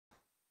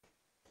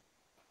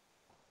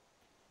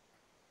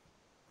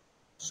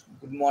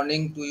Good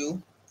morning to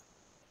you.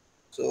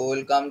 So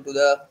welcome to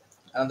the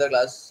another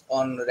class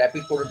on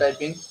rapid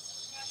prototyping.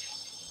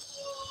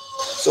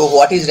 So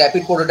what is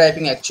rapid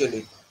prototyping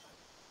actually?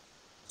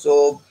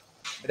 So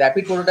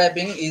rapid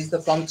prototyping is the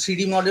from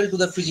 3D model to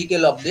the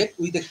physical object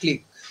with a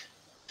click.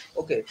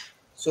 Okay.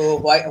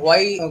 So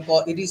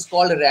it is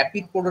called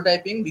rapid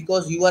prototyping?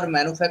 Because you are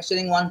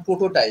manufacturing one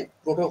prototype.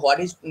 What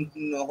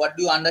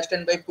do you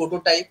understand by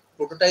prototype?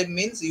 Prototype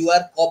means you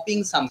are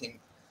copying something.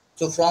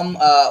 So from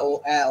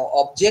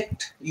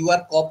object, you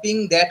are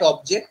copying that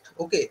object.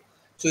 Okay.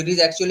 So it is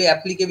actually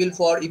applicable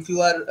for if you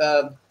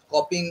are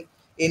copying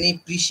any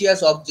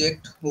precious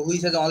object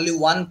which has only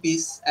one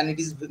piece and it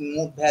is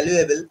more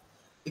valuable.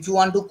 If you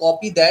want to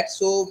copy that,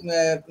 so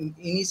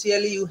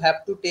initially you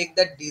have to take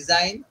that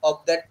design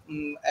of that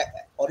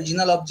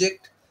original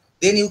object,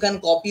 then you can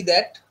copy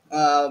that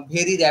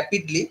very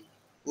rapidly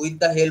with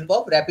the help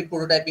of rapid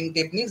prototyping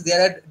techniques.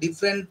 There are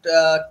different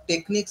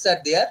techniques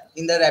are there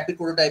in the rapid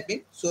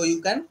prototyping, so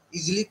you can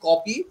easily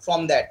copy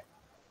from that.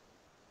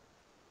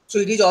 So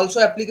it is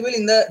also applicable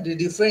in the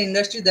different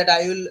industries that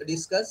I will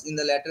discuss in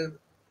the later.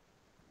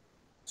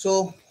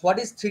 So what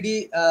is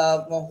 3D?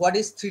 What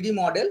is 3D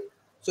model?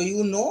 So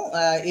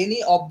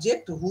any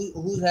object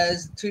who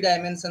has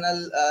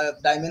three-dimensional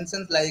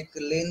dimensions like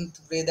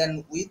length, breadth,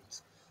 and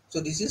width. So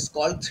this is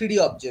called 3D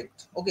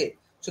object. Okay.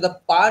 So the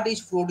part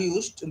is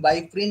produced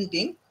by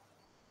printing.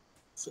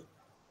 So,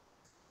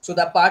 so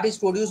the part is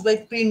produced by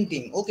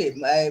printing. Okay,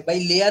 by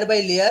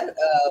layer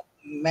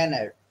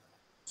manner.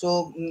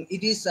 So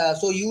it is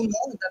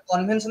the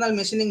conventional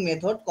machining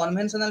method.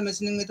 Conventional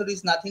machining method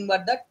is nothing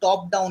but the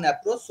top-down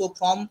approach. So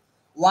from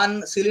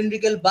one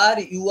cylindrical bar,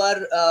 you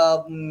are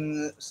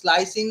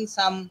slicing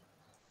some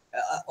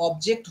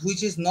object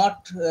which is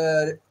not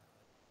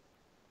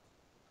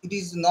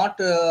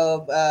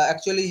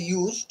actually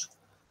used.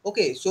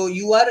 Okay, so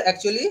you are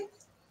actually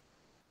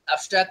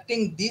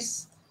abstracting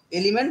this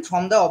element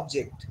from the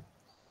object.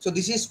 So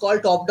this is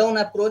called top-down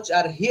approach.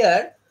 Are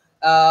here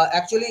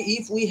actually,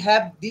 if we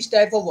have this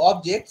type of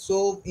object,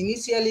 so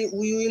initially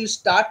we will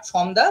start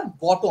from the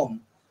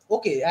bottom.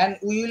 Okay, and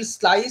we will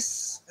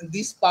slice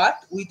this part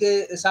with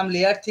some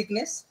layer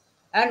thickness,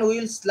 and we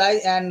will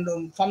slice,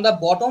 and from the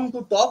bottom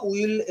to top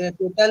we will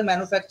total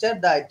manufacture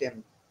the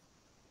item.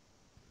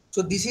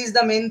 So this is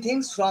the main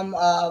things from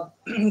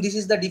this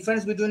is the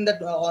difference between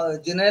the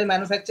general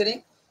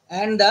manufacturing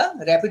and the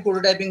rapid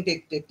prototyping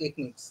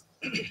techniques.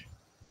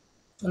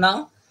 So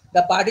now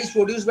the part is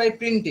produced by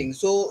printing.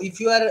 So if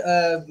you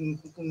are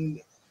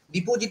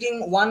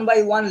depositing one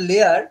by one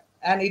layer,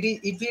 and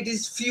if it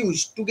is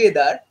fused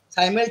together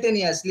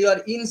simultaneously or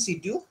in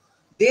situ,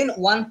 then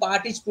one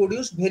part is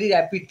produced very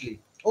rapidly.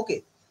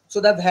 Okay. So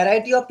the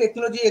variety of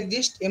technology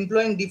exists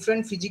employing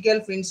different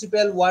physical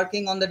principle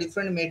working on the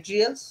different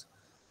materials,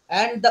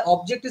 and the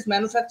object is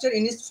manufactured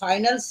in its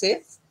final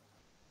shape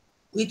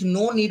with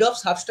no need of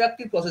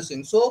subtractive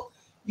processing. So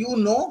you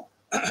know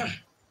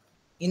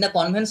in the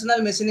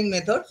conventional machining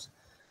methods,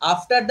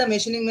 after the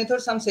machining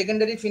method, some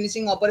secondary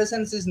finishing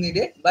operations is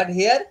needed. But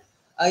here,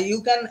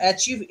 you can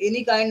achieve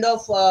any kind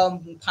of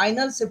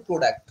final shape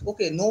product.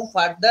 Okay, no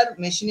further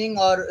machining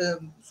or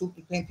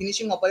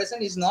finishing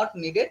operation is not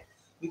needed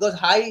because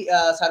high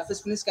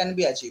surface finish can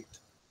be achieved.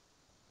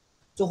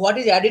 So what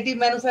is additive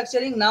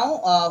manufacturing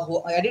now?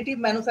 Additive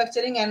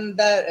manufacturing and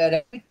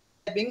the rapid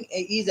prototyping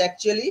is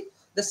actually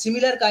the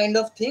similar kind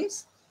of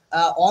things.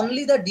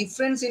 Only the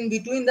difference in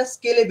between the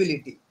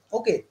scalability.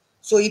 Okay,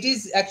 so it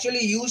is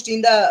actually used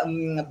in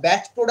the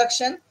batch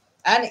production,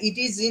 and it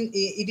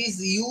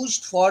is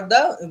used for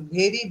the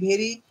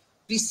very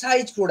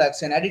precise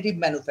production. Additive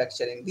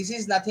manufacturing. This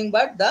is nothing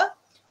but the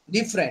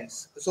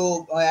difference.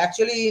 So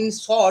actually, in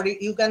short,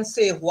 you can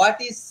say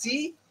what is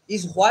C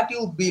is what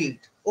you build.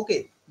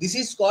 Okay, this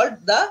is called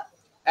the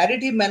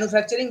additive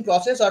manufacturing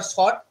process, or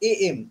short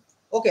AM.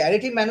 Okay,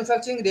 additive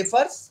manufacturing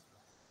refers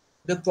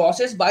the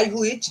process by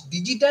which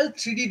digital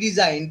 3D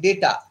design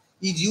data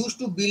is used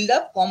to build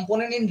up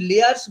component in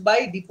layers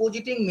by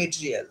depositing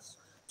materials.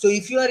 So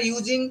if you are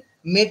using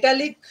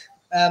metallic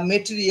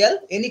material,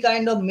 any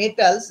kind of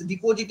metals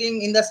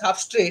depositing in the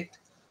substrate,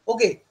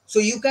 okay, so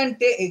you can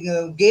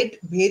get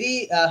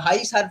very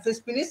high surface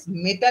finish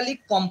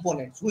metallic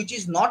components, which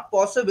is not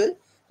possible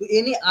to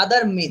any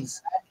other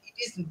means. And it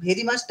is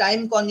very much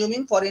time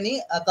consuming for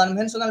any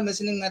conventional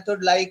machining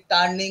method like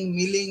turning,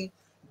 milling,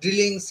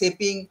 drilling,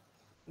 shaping.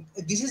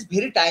 This is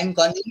very time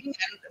consuming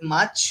and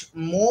much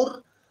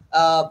more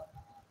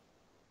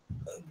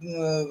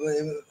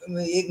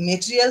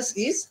materials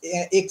is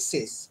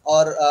excess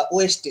or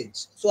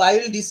wastage. So I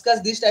will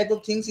discuss this type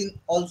of things in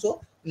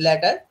also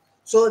later.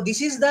 So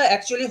this is the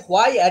actually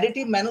why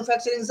additive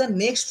manufacturing is the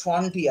next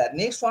frontier.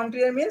 Next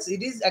frontier means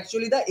it is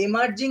actually the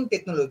emerging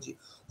technology.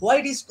 Why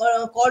it is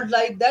called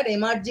like that,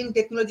 emerging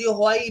technology?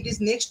 Why it is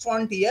next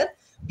frontier?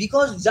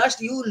 Because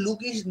just you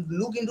look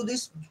into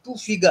these two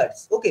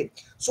figures. Okay,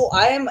 so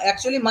I am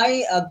actually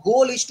my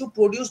goal is to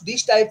produce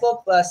this type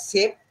of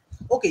shape.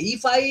 Okay,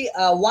 if I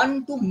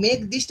want to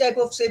make this type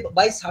of shape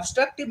by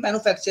subtractive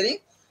manufacturing,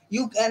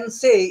 you can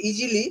say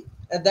easily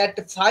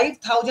that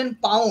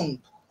 5,000 pound,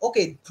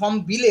 okay,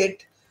 from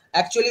billet.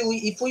 Actually,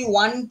 if we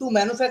want to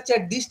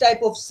manufacture this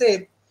type of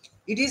shape,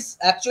 it is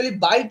actually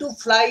buy to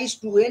fly is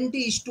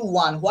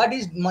 20:1. What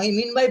is my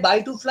mean by buy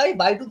to fly?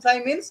 Buy to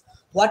fly means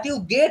what you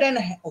get and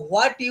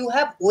what you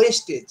have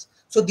wastage.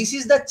 So this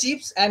is the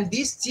chips, and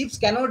these chips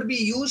cannot be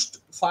used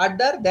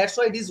further. That's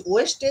why it is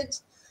wastage.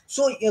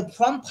 So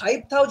from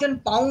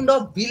 5,000 pound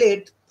of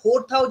billet,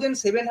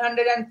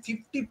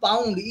 4,750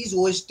 pound is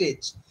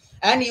wastage,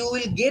 and you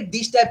will get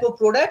this type of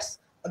products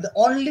the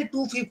only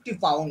 250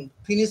 pound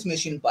finished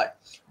machine part.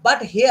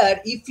 But here,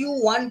 if you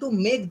want to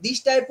make this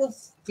type of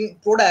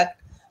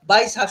product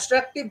by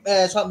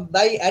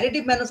by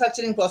additive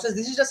manufacturing process,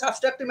 this is the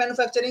subtractive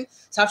manufacturing.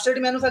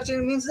 Subtractive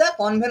manufacturing means the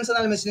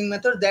conventional machining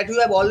method that you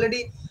have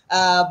already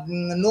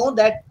know,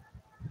 that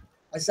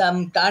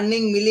some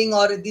turning, milling,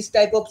 or this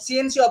type of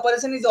CNC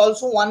operation is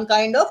also one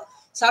kind of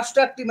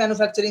subtractive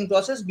manufacturing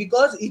process,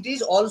 because it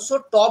is also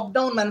top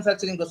down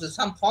manufacturing process.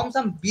 Some from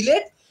some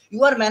billet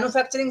you are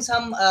manufacturing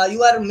some,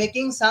 you are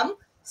making some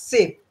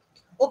shape.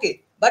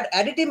 Okay, but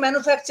additive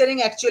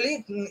manufacturing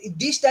actually,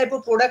 this type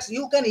of products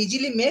you can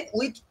easily make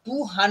with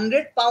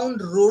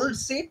 200-pound rolled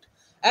sheet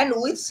and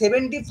with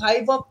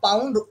 75 of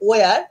pound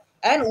wire,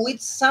 and with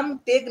some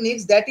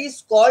techniques that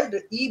is called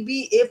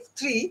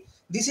EBF3.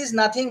 This is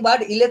nothing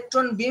but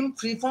electron beam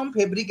freeform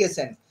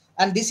fabrication,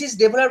 and this is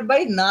developed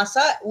by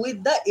NASA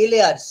with the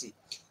LARC.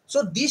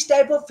 So this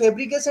type of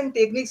fabrication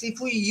techniques, if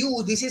we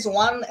use, this is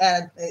one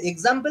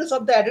examples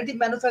of the additive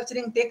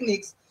manufacturing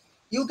techniques.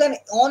 You can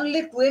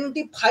only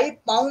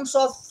 25 pounds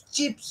of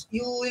chips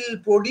you will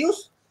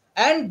produce,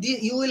 and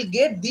you will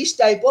get this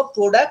type of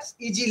products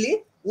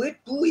easily with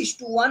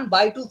 2:1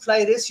 buy to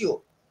fly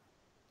ratio.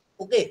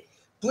 Okay,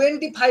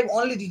 25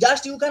 only,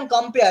 just you can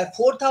compare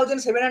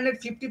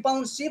 4,750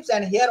 pounds chips,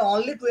 and here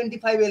only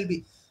 25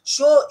 lb.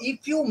 So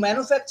if you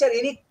manufacture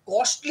any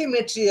costly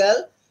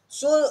material,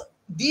 so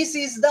this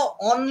is the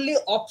only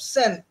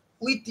option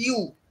with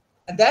you,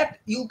 that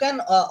you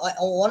can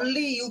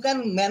only you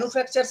can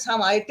manufacture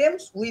some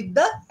items with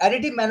the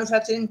additive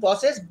manufacturing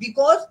process,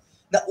 because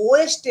the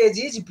wastage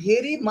is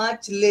very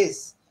much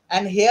less,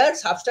 and here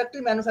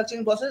subtractive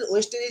manufacturing process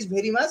wastage is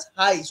very much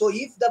high. So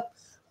if the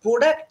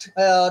product,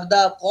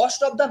 the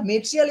cost of the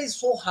material is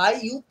so high,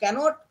 you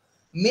cannot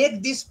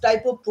make this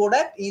type of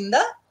product in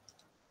the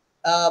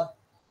uh,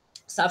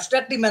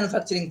 subtractive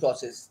manufacturing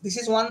process. This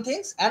is one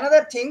thing.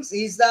 Another thing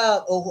is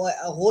the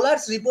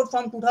Hollar's report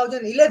from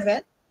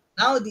 2011.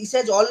 Now this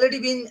has already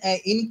been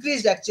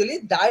increased.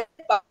 Actually, direct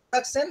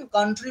production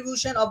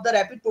contribution of the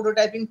rapid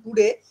prototyping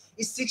today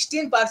is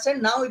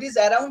 16%. Now it is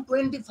around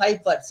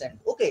 25%.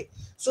 Okay,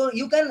 so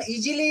you can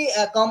easily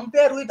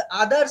compare with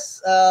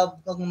others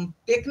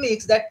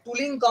techniques, that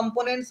tooling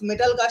components,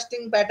 metal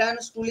casting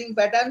patterns, tooling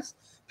patterns,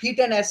 fit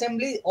and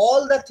assembly,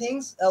 all the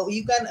things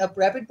you can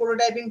rapid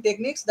prototyping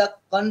techniques, the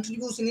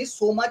contribution is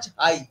so much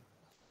high.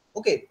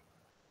 Okay,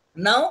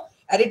 now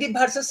additive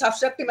versus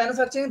subtractive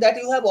manufacturing, that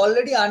you have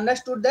already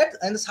understood that.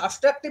 And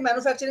subtractive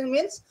manufacturing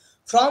means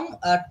from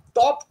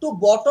top to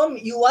bottom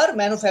you are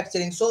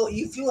manufacturing. So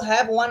if you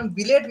have one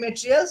billet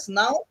materials,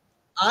 now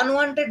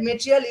unwanted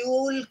material you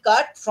will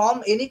cut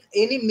from any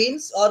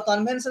means or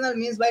conventional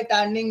means by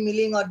turning,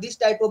 milling, or this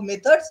type of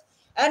methods,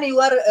 and you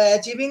are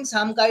achieving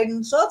some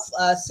kinds of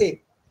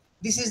shape.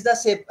 This is the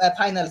shape,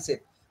 final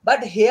shape.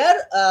 But here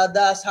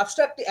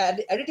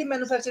the additive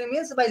manufacturing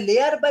means by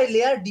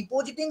layer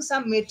depositing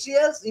some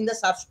materials in the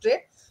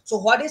substrate. So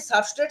what is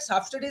substrate?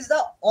 Substrate is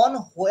the on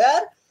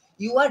where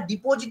you are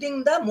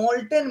depositing the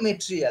molten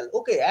material.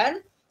 Okay,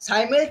 and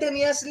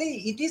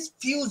simultaneously it is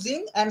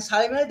fusing, and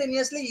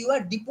simultaneously you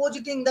are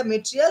depositing the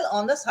material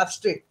on the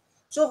substrate.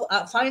 So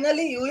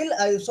finally you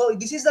will so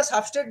this is the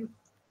substrate,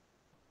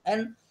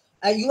 and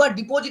you are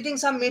depositing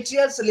some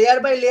materials layer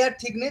by layer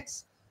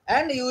thickness,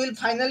 and you will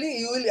finally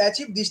you will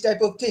achieve this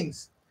type of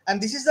things.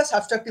 And this is the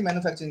subtractive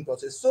manufacturing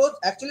process. So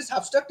actually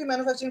subtractive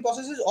manufacturing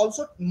process is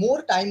also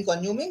more time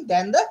consuming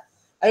than the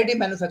additive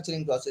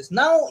manufacturing process.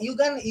 Now you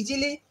can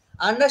easily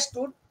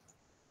understood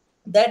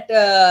that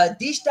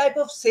this type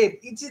of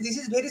shape, this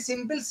is very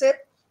simple shape,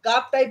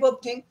 cup type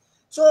of thing.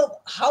 So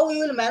how you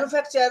will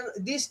manufacture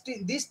these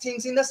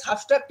things in the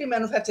subtractive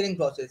manufacturing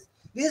process?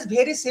 This is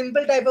very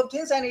simple type of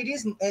things, and it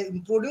is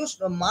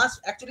produced mass,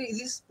 actually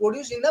it is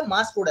produced in the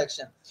mass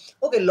production.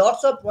 Okay,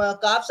 lots of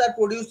cups are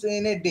produced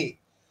in a day.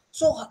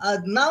 So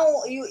now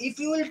if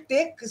you will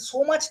take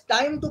so much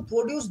time to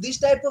produce this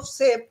type of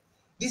shape,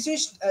 this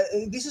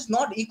is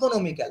not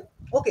economical.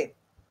 Okay,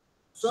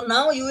 so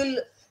now you will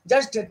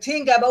just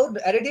think about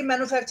additive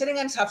manufacturing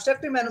and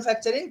subtractive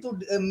manufacturing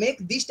to make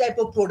this type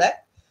of product.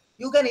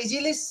 You can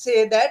easily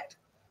say that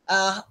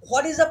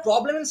what is the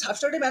problem in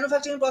subtractive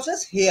manufacturing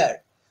process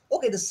here?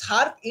 Okay, the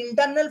sharp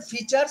internal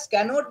features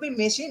cannot be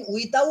machined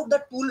without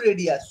the tool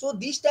radius. So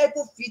these type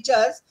of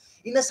features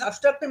in the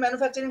subtractive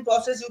manufacturing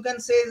process, you can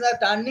say the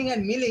turning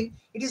and milling,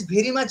 it is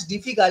very much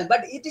difficult,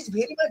 but it is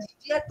very much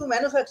easier to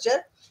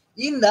manufacture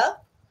in the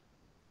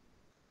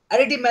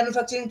additive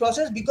manufacturing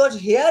process, because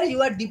here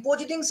you are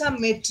depositing some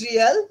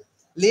material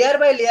layer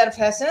by layer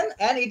fashion,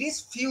 and it is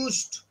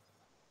fused.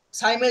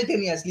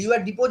 simultaneously. You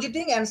are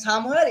depositing and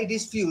somewhere it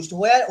is fused.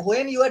 Where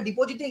when you are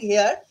depositing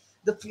here,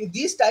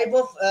 this type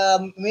of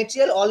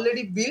material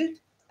already built,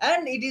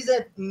 and it is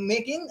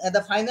making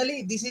the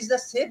finally this is the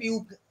shape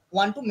you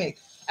want to make.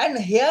 And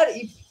here,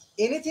 if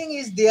anything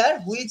is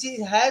there which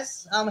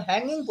has some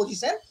hanging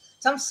position,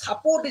 some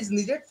support is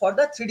needed for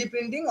the 3D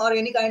printing or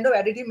any kind of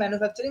additive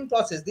manufacturing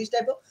process. This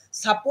type of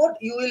support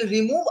you will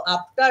remove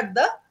after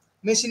the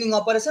machining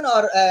operation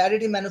or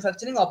additive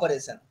manufacturing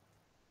operation.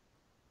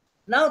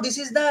 Now this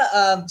is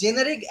the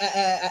generic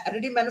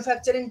additive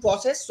manufacturing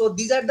process. So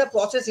these are the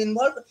process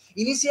involved.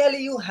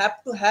 Initially you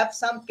have to have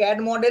some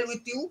CAD model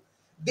with you.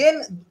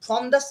 Then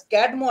from the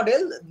CAD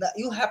model,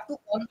 you have to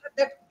convert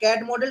that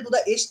CAD model to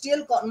the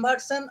STL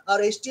conversion or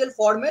STL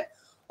format.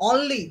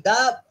 Only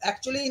the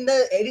actually in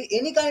the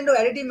any kind of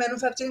additive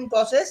manufacturing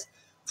process,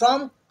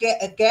 from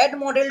CAD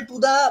model to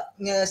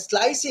the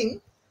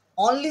slicing,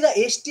 only the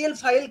STL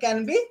file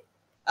can be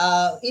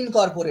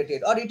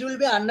incorporated, or it will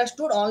be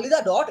understood only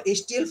the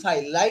 .stl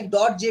file, like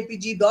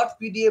 .jpg,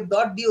 .pdf,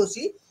 .doc.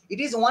 It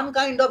is one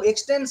kind of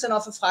extension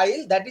of a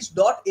file, that is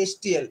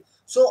 .stl.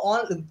 So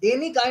on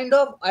any kind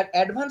of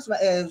advanced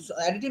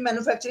additive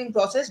manufacturing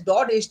process,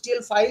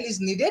 .stl file is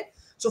needed.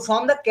 So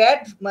from the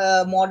CAD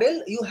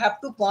model you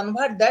have to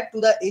convert that to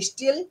the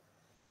STL,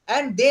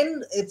 and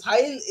then a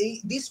file,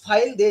 this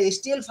file, the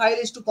STL file,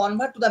 is to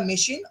convert to the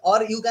machine,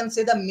 or you can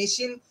say the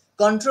machine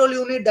control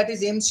unit, that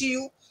is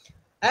MCU.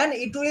 And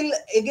it will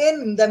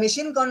again, the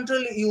machine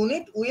control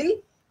unit will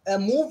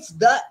move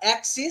the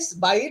axis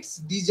by its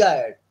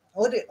desired,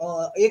 or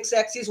x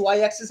axis, y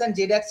axis and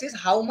z axis.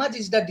 How much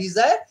is the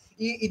desire,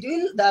 it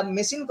will, the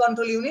machine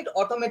control unit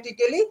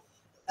automatically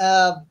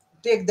uh,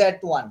 take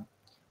that one.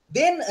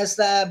 Then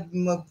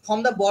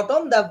from the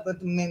bottom,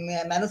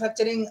 the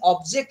manufacturing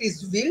object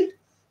is built.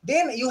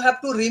 Then you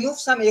have to remove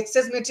some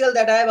excess material,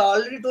 that I have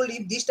already told.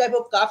 If this type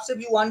of cup shape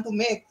you want to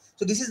make,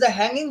 so this is the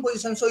hanging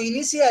position. So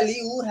initially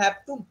you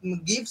have to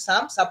give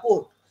some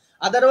support,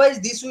 otherwise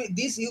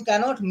this you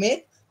cannot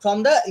make.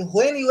 From the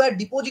when you are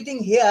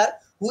depositing here,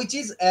 which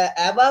is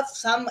above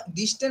some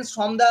distance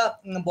from the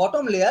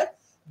bottom layer,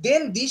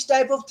 then these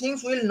type of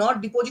things will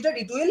not deposited,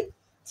 it will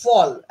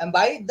fall and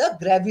by the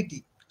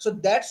gravity. So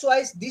that's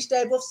why this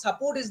type of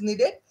support is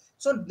needed.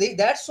 So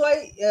that's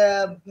why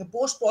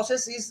post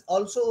process is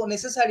also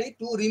necessary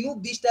to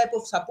remove this type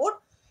of support,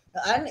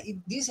 and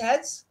this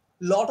has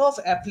lot of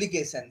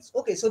applications.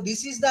 Okay, so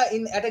this is the,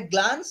 in at a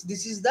glance,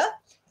 this is the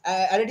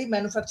additive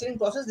manufacturing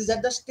process. These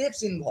are the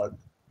steps involved.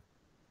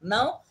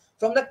 Now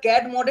from the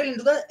CAD model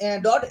into the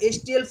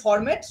 .stl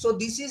format. So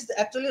this is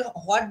actually,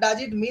 what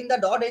does it mean? The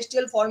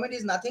 .stl format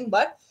is nothing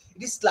but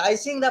it is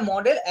slicing the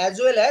model, as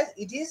well as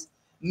it is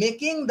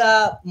making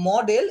the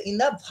model in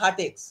the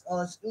vertex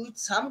with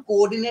some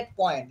coordinate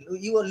point.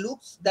 You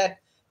looks that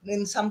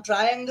in some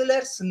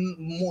triangular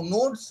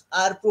nodes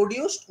are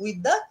produced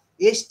with the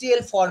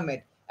STL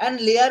format, and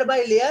layer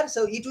by layer.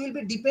 So it will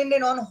be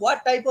dependent on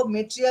what type of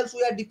materials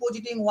we are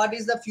depositing, what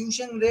is the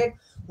fusion rate,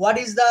 what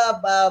is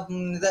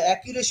the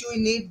accuracy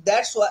we need.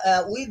 That's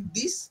why with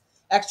this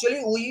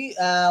actually we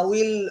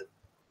will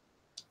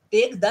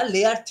take the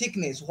layer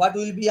thickness, what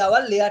will be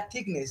our layer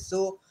thickness.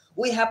 So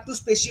we have to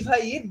specify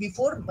it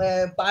before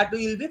part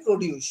will be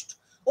produced.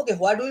 Okay,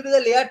 what will be the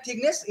layer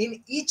thickness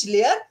in each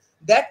layer?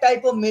 That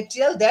type of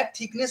material, that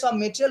thickness of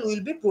material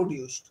will be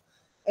produced,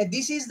 and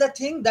this is the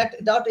thing that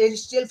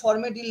 .htl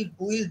format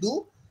will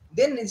do.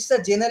 Then it's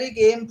a generic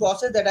AM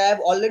process that I have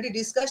already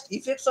discussed.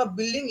 Effects of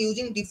building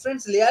using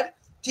different layer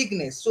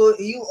thickness. So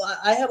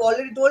I have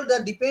already told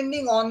that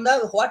depending on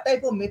the what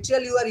type of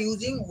material you are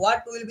using,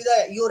 what will be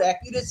the your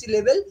accuracy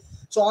level.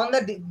 So on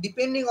the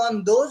depending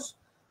on those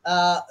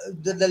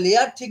the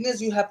layer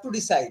thickness you have to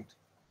decide.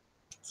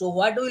 So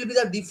what will be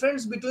the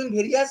difference between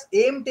various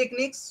AM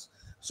techniques?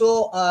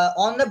 So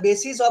on the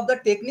basis of the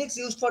techniques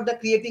used for the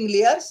creating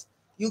layers,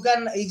 you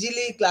can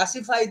easily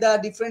classify the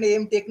different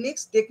AM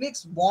techniques.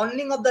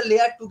 Bonding of the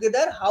layer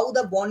together, how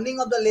the bonding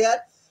of the layer,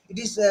 it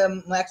is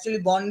actually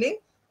bonding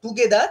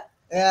together.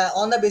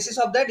 On the basis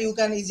of that, you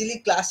can easily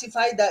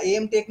classify the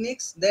AM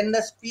techniques. Then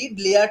the speed,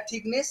 layer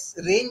thickness,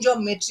 range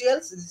of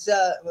materials. It's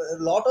a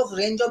lot of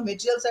range of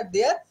materials are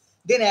there.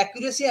 Then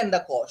accuracy and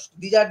the cost.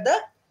 These are the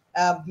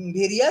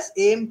various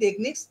AM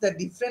techniques, the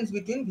difference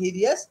between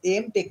various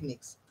AM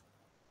techniques.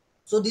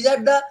 So these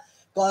are the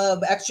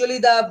actually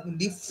the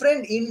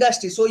different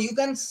industries. So you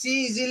can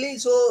see easily.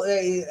 So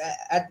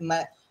at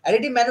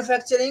additive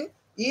manufacturing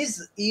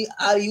is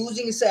are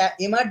using, it's a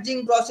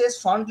emerging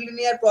process, front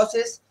linear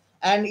process,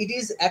 and it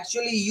is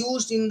actually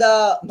used in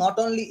the not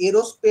only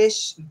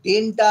aerospace,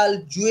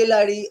 dental,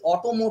 jewelry,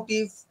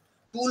 automotive,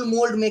 tool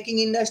mold making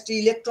industry,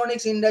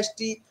 electronics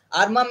industry,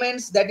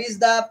 armaments, that is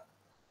the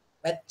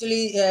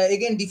actually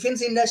again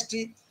defense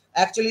industry,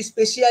 actually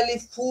especially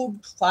food,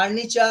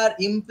 furniture,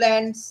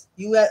 implants.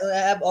 You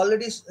have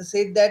already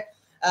said that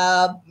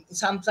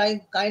some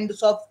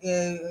kinds of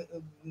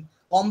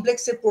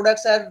complex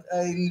products are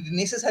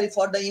necessary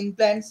for the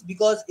implants,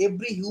 because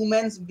every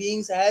human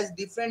beings has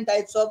different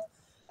types of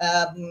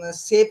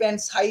shape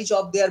and size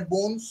of their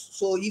bones.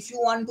 So if you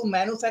want to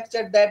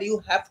manufacture that,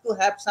 you have to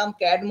have some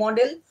CAD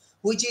model,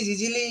 which is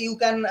easily you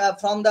can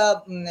from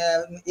the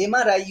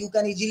MRI you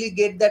can easily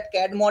get that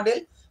CAD model.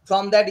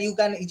 From that you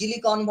can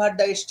easily convert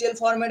the STL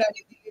format and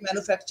easily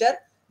manufacture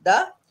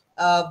the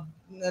uh,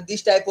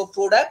 this type of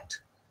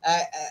product,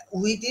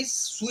 which is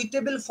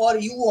suitable for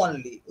you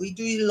only, which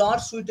is not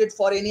suited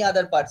for any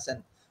other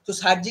person. So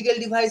surgical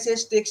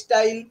devices,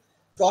 textile,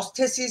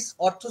 prosthesis,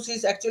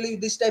 orthosis, actually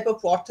this type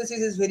of prosthesis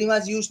is very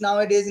much used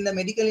nowadays in the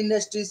medical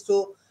industry.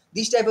 So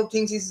this type of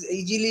things is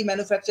easily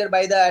manufactured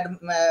by the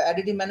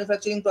additive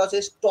manufacturing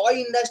process.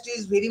 Toy industry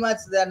is very much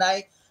than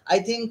I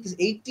think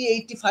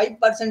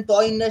 80-85%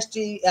 toy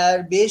industry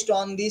are based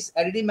on this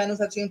additive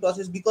manufacturing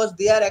process, because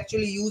they are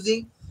actually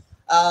using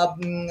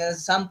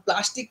some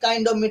plastic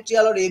kind of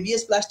material or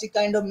ABS plastic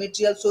kind of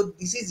material. So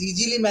this is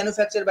easily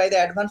manufactured by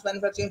the advanced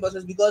manufacturing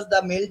process, because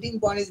the melting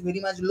point is very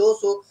much low.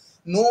 So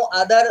no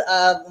other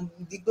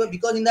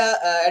because in the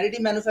additive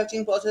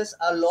manufacturing process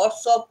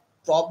lots of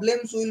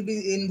problems will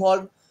be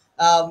involved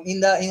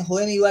in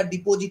when you are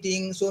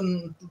depositing. So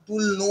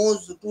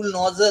tool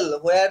nozzle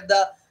where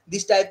the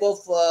this type of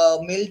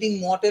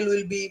melting metal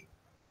will be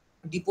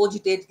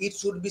deposited, it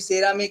should be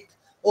ceramic.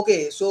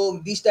 Okay, so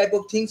these type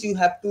of things you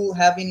have to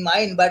have in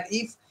mind. But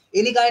if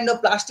any kind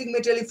of plastic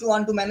material if you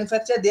want to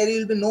manufacture, there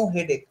will be no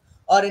headache,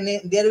 or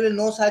there will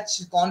no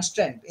such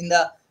constraint in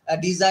the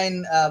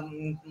design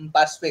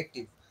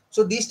perspective.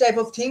 So these type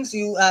of things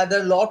you there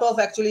are a lot of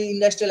actually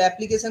industrial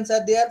applications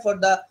are there for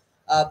the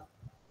uh,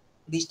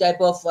 this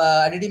type of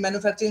additive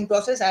manufacturing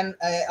process. And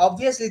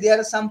obviously there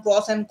are some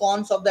pros and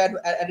cons of that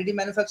additive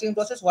manufacturing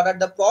process. What are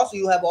the pros?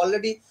 You have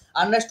already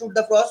understood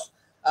the pros.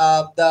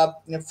 The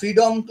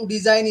freedom to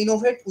design,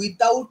 innovate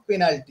without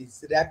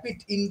penalties,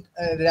 rapid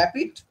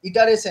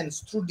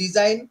iterations through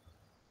design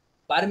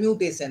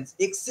permutations,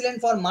 excellent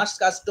for mass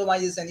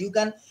customization. You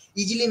can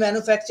easily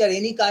manufacture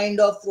any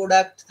kind of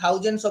product,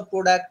 thousands of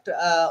product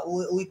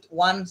with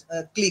one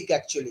click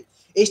actually.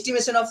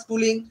 Estimation of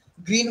tooling,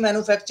 green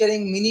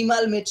manufacturing,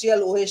 minimal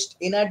material waste,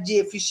 energy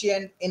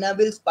efficient,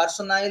 enables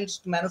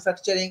personalized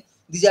manufacturing.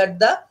 These are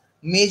the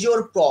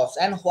major pros.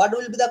 And what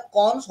will be the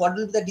cons? What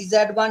will be the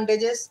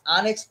disadvantages?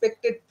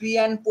 Unexpected pre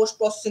and post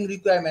processing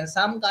requirements.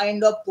 Some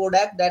kind of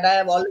product that I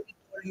have already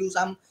told you,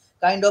 some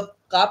kind of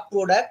cup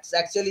products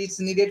actually it's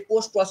needed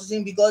post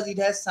processing, because it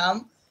has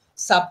some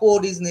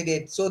support is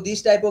needed. So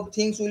these type of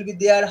things will be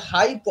there.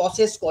 High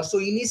process cost. So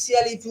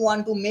initially if you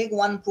want to make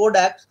one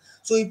product,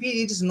 so if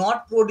it is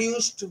not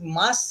produced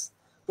mass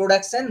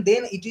production,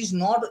 then it is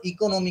not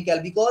economical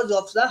because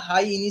of the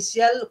high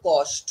initial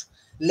cost.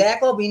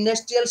 Lack of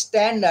industrial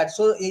standard.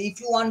 So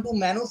if you want to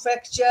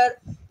manufacture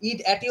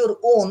it at your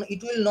own,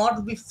 it will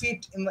not be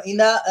fit in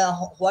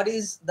the what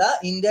is the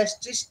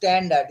industry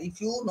standard.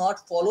 If you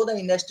not follow the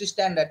industry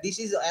standard, this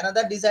is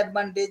another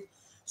disadvantage.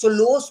 So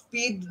low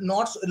speed,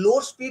 not low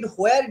speed.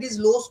 Where it is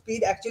low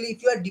speed, actually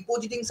if you are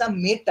depositing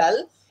some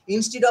metal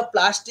instead of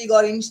plastic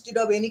or instead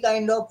of any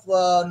kind of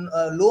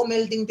low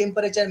melting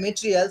temperature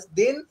materials,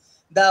 then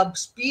the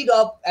speed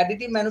of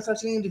additive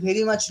manufacturing is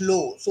very much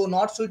low, so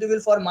not suitable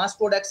for mass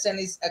production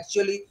is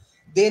actually.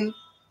 Then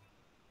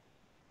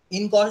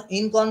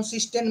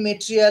inconsistent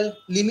material,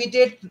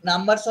 limited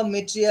numbers of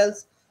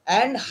materials,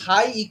 and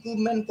high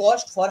equipment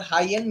cost for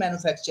high-end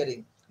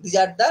manufacturing. These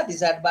are the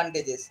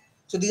disadvantages.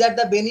 So these are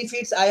the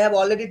benefits. I have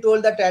already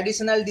told the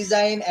traditional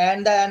design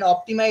and the an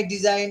optimized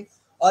design,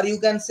 or you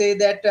can say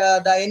that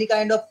the any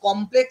kind of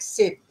complex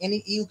shape,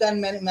 any you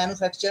can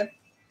manufacture.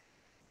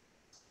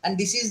 And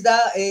this is the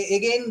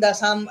again the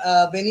some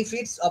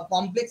benefits of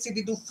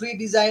complexity to free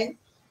design.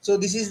 So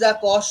this is the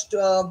cost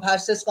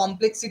versus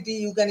complexity.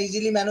 You can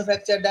easily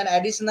manufacture, then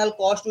additional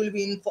cost will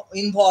be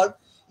involved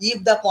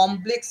if the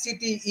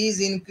complexity is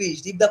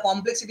increased. If the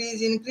complexity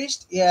is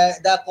increased,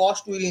 the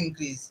cost will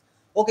increase.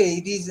 Okay,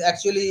 it is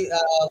actually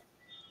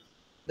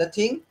the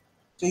thing.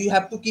 So you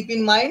have to keep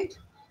in mind.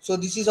 So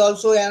this is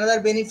also another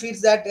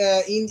benefits that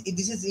in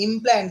this is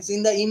implants.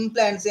 In the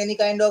implants, any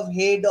kind of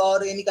head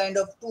or any kind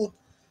of tooth,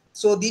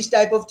 so these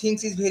type of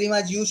things is very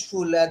much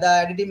useful.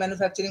 The additive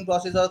manufacturing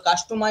process or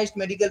customized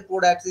medical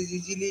products is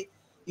easily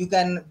you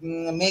can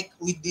make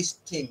with this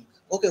thing.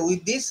 Okay,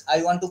 with this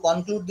I want to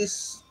conclude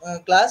this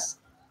class.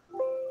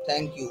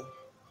 Thank you.